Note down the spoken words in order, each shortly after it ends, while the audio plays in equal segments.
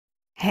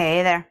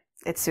Hey there,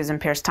 it's Susan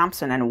Pierce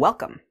Thompson and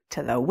welcome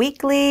to the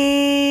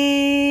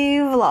weekly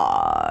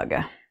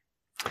vlog.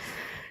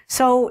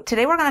 So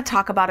today we're going to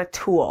talk about a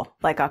tool,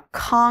 like a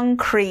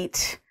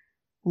concrete,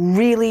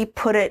 really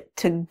put it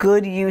to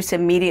good use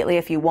immediately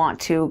if you want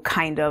to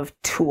kind of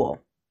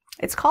tool.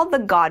 It's called the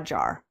God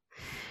jar.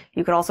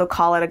 You could also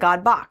call it a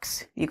God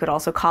box. You could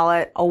also call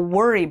it a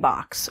worry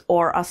box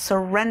or a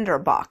surrender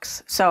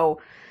box.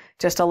 So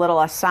just a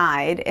little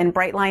aside, in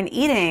Bright Line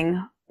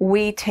Eating,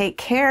 we take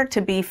care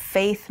to be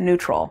faith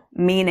neutral,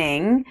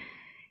 meaning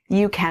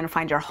you can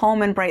find your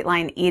home in Bright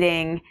Line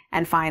Eating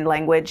and find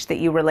language that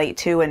you relate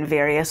to in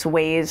various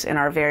ways in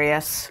our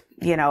various,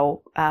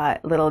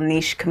 little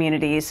niche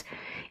communities.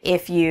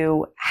 If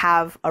you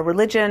have a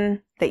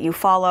religion that you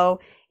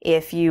follow,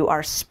 if you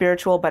are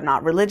spiritual but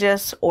not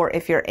religious, or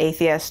if you're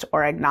atheist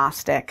or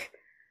agnostic,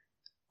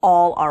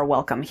 all are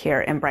welcome here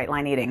in Bright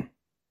Line Eating.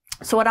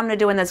 So what I'm going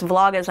to do in this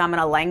vlog is I'm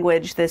going to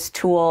language this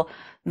tool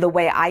the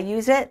way I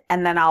use it,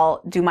 and then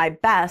I'll do my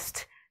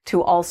best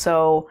to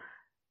also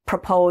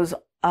propose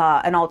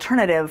an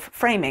alternative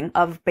framing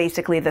of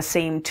basically the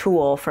same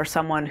tool for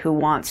someone who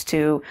wants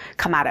to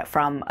come at it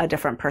from a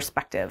different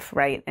perspective,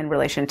 right, in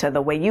relation to the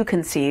way you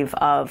conceive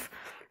of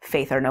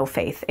faith or no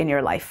faith in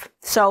your life.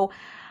 So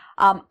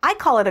I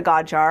call it a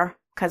God jar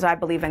because I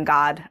believe in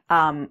God,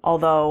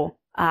 although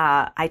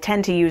I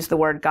tend to use the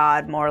word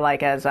God more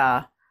like as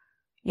a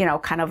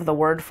kind of the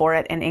word for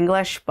it in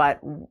English, but,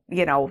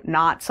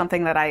 not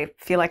something that I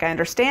feel like I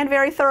understand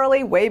very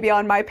thoroughly, way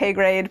beyond my pay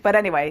grade. But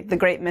anyway, the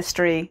great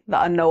mystery,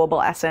 the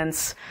unknowable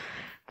essence,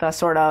 the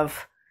sort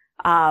of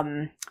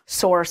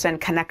source and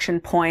connection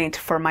point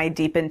for my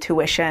deep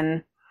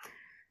intuition,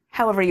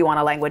 however you want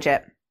to language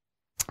it.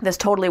 This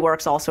totally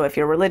works also if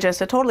you're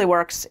religious. It totally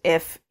works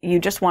if you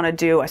just want to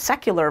do a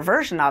secular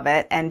version of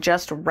it and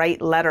just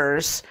write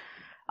letters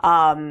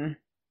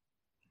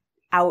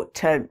out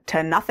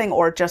to nothing,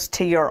 or just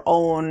to your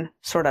own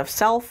sort of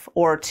self,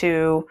 or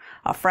to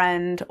a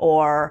friend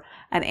or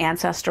an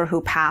ancestor who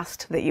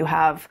passed that you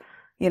have,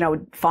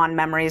 fond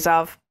memories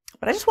of.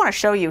 But I just want to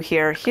show you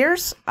here.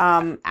 Here's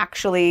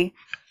actually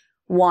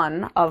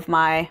one of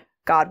my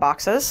God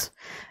boxes.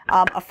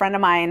 A friend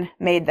of mine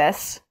made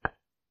this.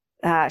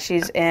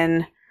 She's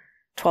in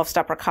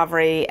 12-step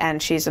recovery,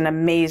 and she's an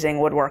amazing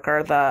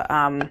woodworker.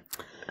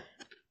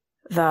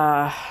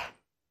 The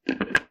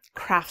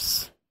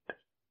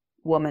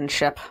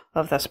craftswomanship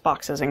of this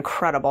box is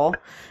incredible.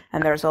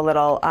 And there's a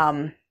little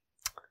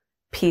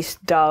peace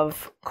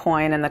dove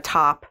coin in the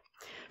top.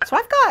 So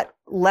I've got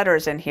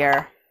letters in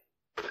here.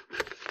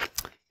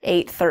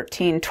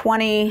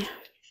 8/13/20,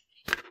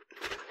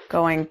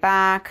 going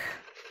back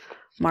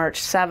March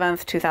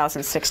 7th,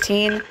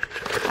 2016.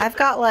 I've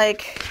got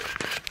like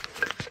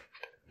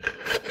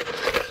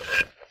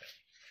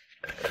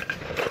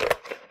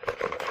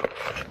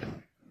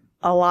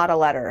a lot of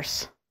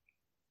letters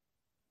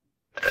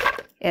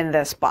in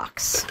this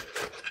box.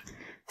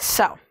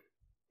 So,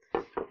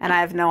 and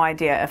I have no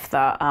idea if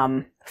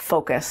the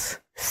focus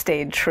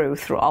stayed true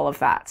through all of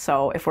that.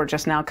 So if we're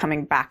just now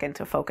coming back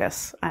into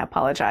focus, I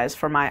apologize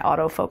for my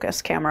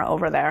autofocus camera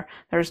over there.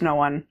 There's no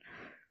one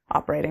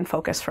operating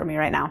focus for me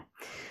right now.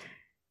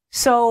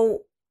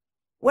 So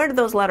where did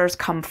those letters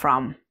come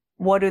from?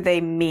 What do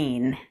they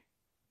mean?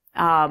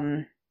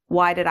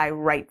 Why did I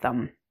write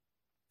them?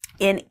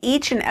 In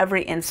each and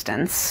every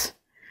instance,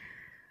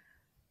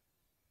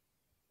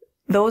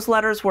 those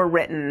letters were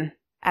written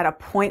at a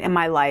point in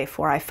my life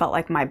where I felt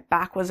like my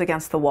back was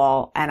against the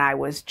wall and I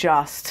was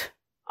just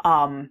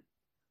at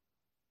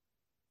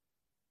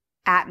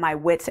my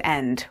wit's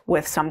end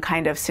with some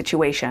kind of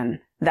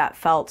situation that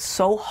felt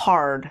so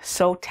hard,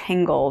 so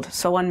tangled,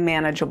 so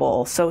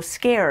unmanageable, so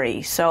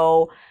scary,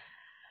 so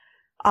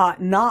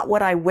not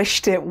what I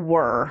wished it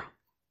were,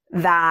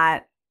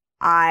 that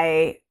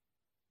I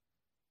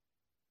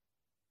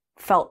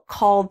felt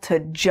called to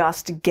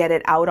just get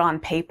it out on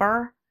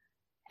paper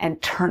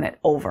and turn it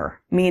over,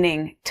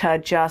 meaning to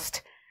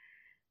just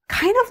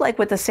kind of like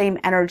with the same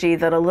energy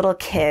that a little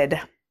kid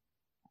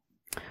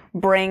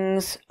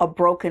brings a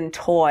broken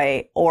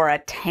toy or a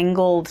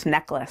tangled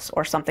necklace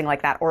or something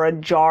like that, or a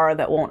jar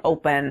that won't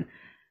open,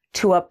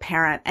 to a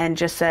parent and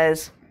just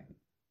says,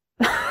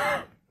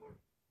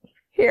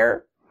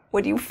 here,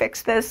 would you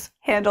fix this,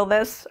 handle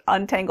this,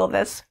 untangle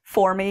this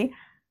for me?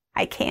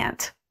 I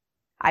can't.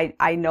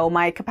 I know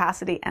my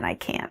capacity and I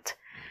can't.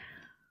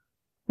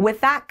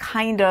 With that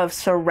kind of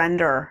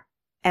surrender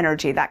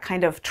energy, that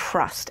kind of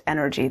trust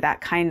energy,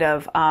 that kind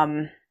of,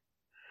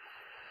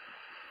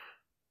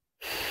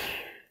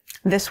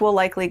 this will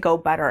likely go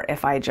better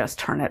if I just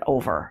turn it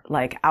over,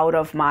 like out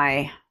of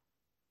my,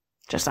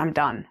 I'm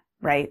done,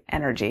 right?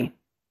 Energy.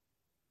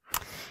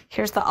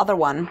 Here's the other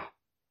one.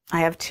 I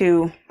have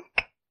two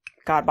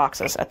God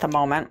boxes at the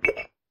moment.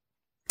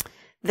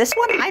 This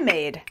one I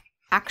made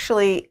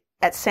actually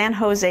at San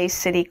Jose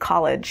City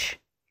College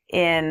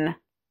in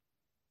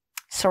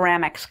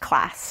ceramics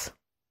class.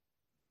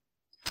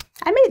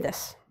 I made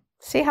this.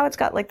 See how it's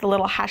got like the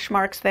little hash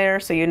marks there,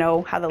 so you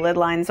know how the lid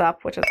lines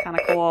up, which is kind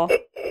of cool.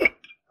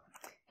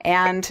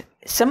 And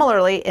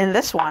similarly in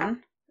this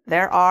one,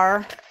 there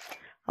are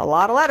a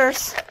lot of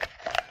letters.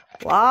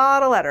 A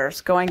lot of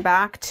letters going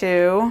back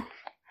to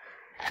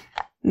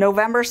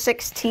November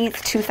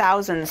 16th,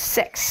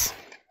 2006.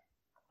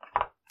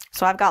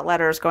 So I've got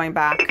letters going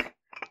back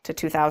to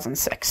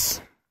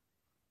 2006.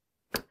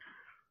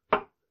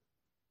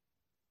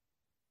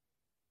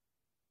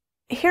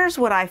 Here's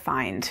what I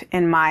find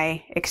in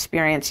my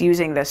experience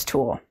using this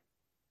tool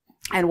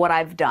and what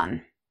I've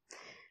done.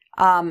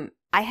 I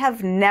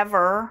have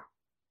never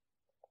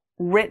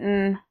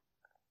written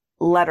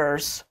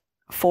letters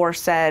for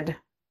said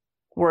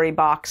worry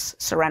box,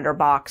 surrender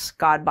box,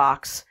 God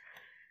box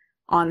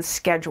on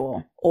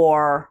schedule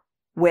or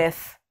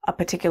with a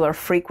particular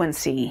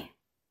frequency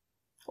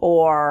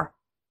or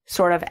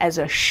sort of as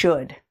a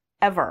should,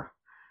 ever.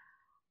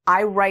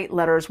 I write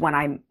letters when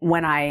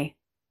I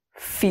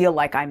feel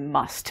like I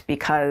must,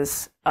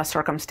 because a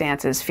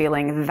circumstance is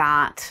feeling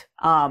that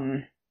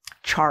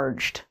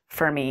charged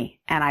for me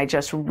and I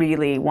just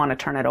really want to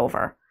turn it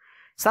over.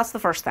 So that's the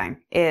first thing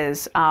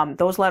is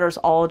those letters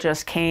all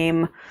just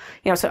came,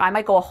 so I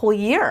might go a whole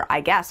year, I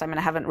guess. I mean,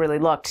 I haven't really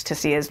looked to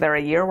see, is there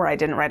a year where I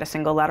didn't write a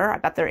single letter? I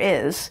bet there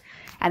is.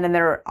 And then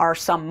there are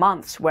some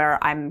months where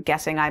I'm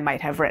guessing I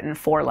might have written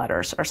 4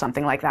 letters or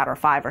something like that, or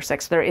 5 or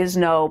 6. There is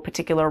no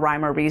particular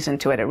rhyme or reason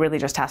to it. It really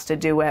just has to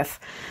do with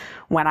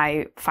when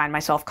I find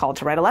myself called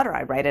to write a letter,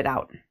 I write it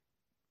out.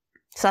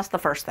 So that's the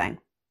first thing.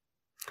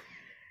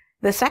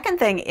 The second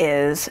thing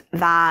is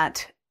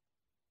that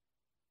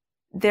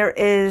there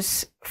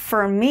is,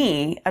 for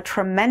me, a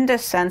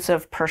tremendous sense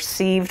of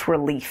perceived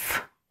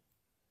relief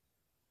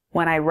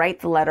when I write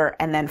the letter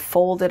and then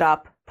fold it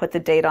up, put the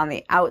date on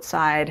the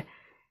outside,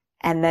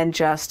 and then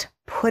just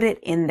put it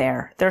in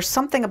there. There's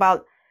something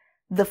about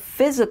the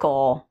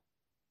physical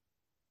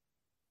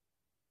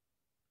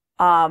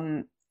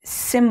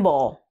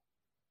symbol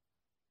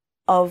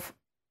of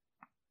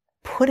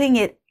putting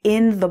it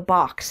in the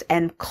box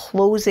and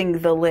closing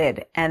the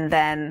lid and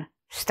then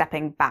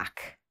stepping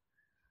back.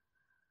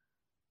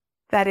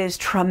 That is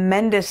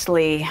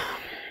tremendously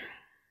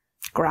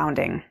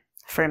grounding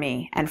for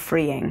me and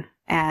freeing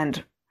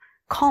and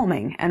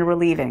calming and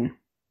relieving.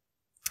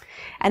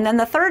 And then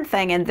the third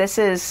thing, and this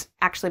is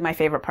actually my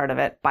favorite part of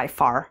it by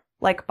far,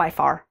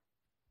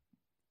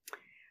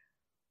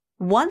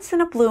 once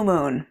in a blue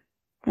moon,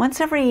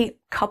 once every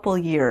couple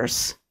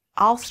years,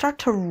 I'll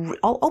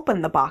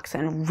open the box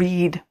and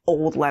read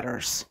old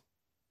letters.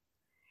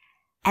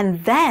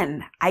 And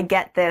then I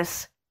get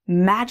this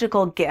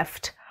magical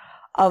gift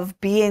of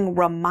being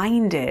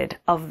reminded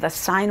of the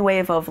sine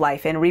wave of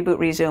life. In Reboot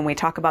Resume, we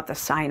talk about the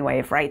sine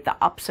wave, right? The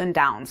ups and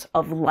downs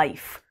of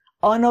life,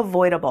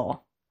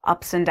 unavoidable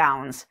ups and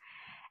downs.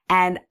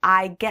 And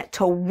I get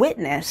to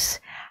witness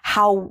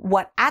how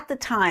what at the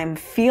time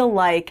feel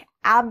like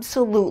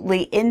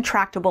absolutely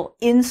intractable,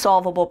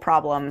 insolvable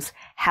problems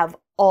have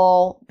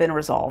all been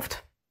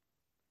resolved.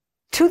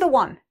 To the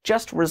one,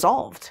 just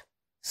resolved.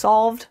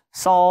 Solved,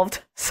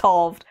 solved,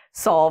 solved,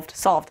 solved,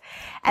 solved.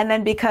 And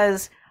then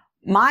because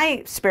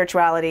my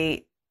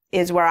spirituality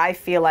is where I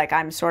feel like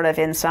I'm sort of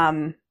in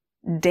some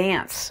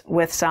dance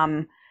with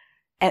some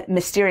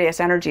mysterious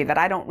energy that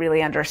I don't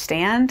really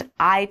understand,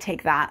 I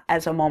take that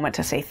as a moment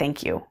to say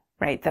thank you,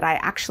 right? That I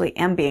actually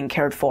am being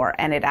cared for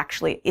and it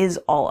actually is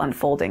all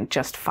unfolding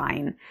just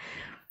fine.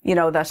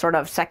 The sort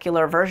of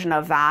secular version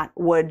of that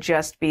would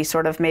just be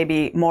sort of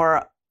maybe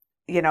more,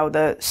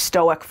 the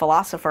Stoic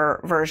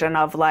philosopher version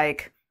of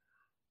like,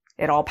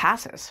 it all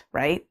passes,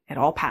 right? It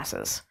all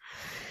passes.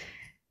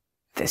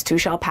 This too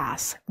shall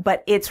pass.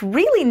 But it's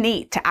really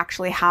neat to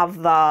actually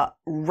have the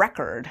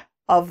record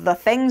of the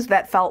things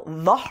that felt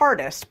the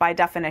hardest by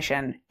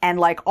definition and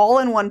like all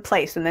in one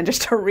place. And then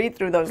just to read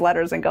through those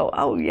letters and go,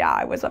 oh yeah,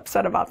 I was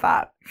upset about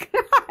that.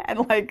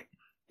 And like,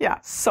 yeah,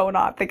 so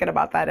not thinking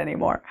about that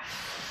anymore.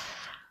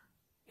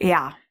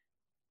 Yeah.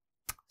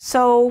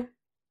 So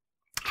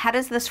how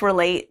does this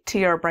relate to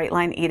your bright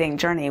line eating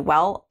journey?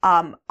 Well,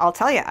 I'll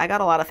tell you, I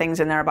got a lot of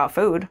things in there about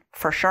food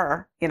for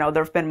sure.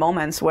 There've been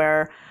moments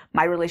where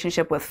my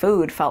relationship with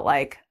food felt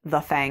like the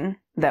thing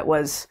that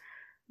was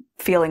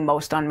feeling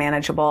most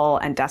unmanageable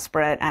and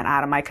desperate and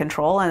out of my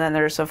control. And then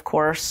there's, of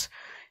course,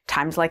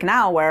 times like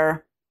now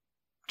where,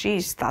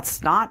 geez,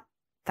 that's not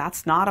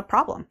a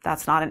problem.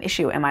 That's not an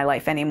issue in my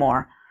life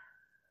anymore.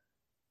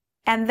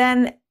 And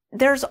then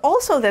there's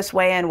also this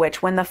way in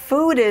which when the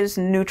food is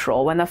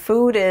neutral, when the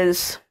food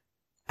is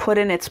put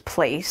in its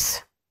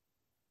place,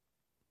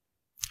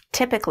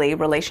 typically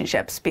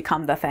relationships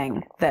become the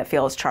thing that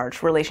feels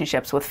charged.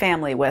 Relationships with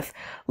family, with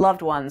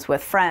loved ones,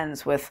 with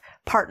friends, with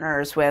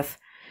partners, with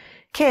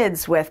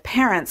kids, with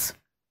parents,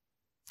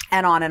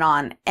 and on and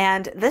on.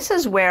 And this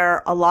is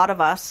where a lot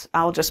of us,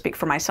 I'll just speak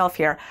for myself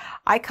here,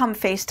 I come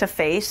face to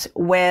face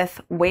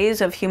with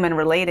ways of human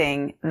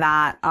relating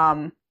that,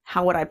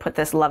 how would I put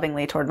this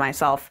lovingly toward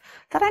myself,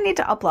 that I need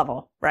to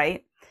up-level,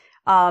 right?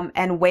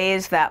 And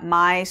ways that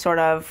my sort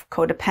of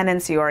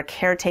codependency or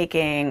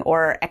caretaking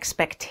or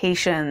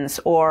expectations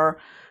or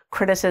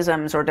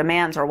criticisms or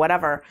demands or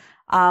whatever,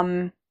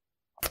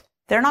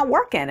 they're not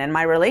working in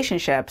my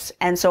relationships.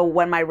 And so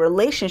when my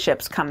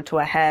relationships come to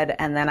a head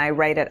and then I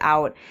write it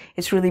out,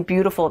 it's really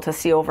beautiful to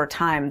see over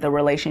time the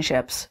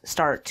relationships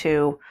start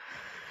to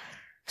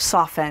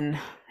soften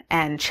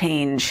and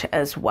change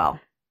as well.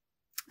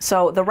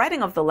 So the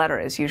writing of the letter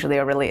is usually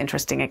a really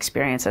interesting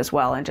experience as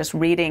well, and just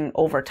reading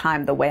over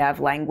time the way I've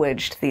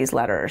languaged these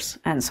letters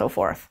and so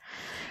forth.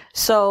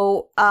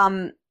 So,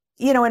 in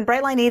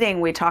Bright Line Eating,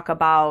 we talk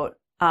about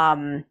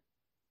a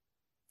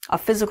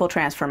physical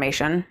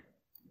transformation,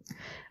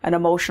 an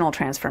emotional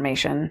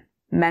transformation,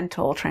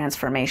 mental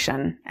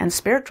transformation, and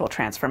spiritual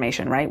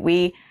transformation, right?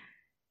 We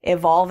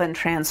evolve and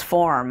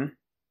transform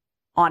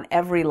on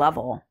every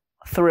level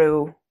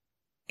through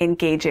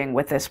engaging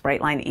with this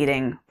Bright Line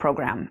Eating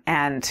program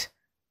and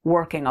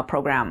working a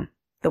program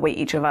the way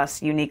each of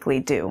us uniquely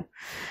do.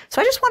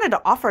 So I just wanted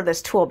to offer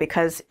this tool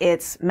because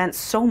it's meant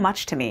so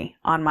much to me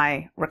on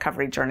my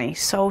recovery journey.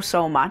 So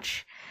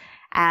much.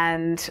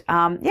 And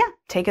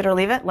take it or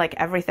leave it, like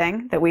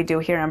everything that we do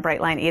here in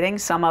Bright Line Eating.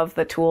 Some of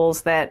the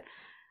tools that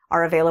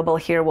are available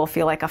here will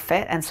feel like a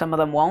fit and some of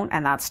them won't,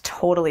 and that's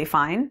totally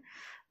fine.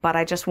 But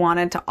I just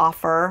wanted to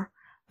offer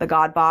the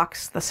God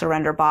box, the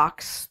surrender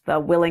box, the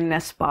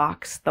willingness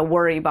box, the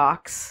worry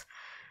box.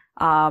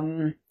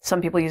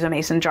 Some people use a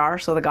mason jar,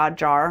 so the God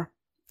jar.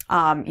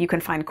 You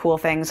can find cool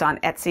things on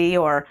Etsy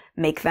or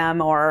make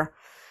them, or,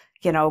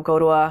 go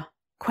to a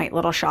quaint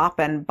little shop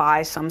and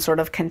buy some sort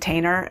of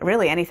container.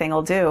 Really anything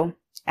will do.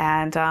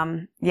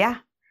 And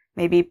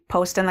maybe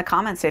post in the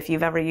comments if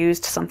you've ever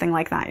used something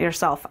like that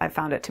yourself. I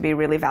found it to be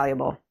really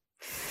valuable.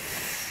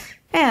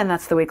 And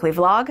that's the weekly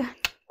vlog.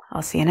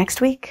 I'll see you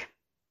next week.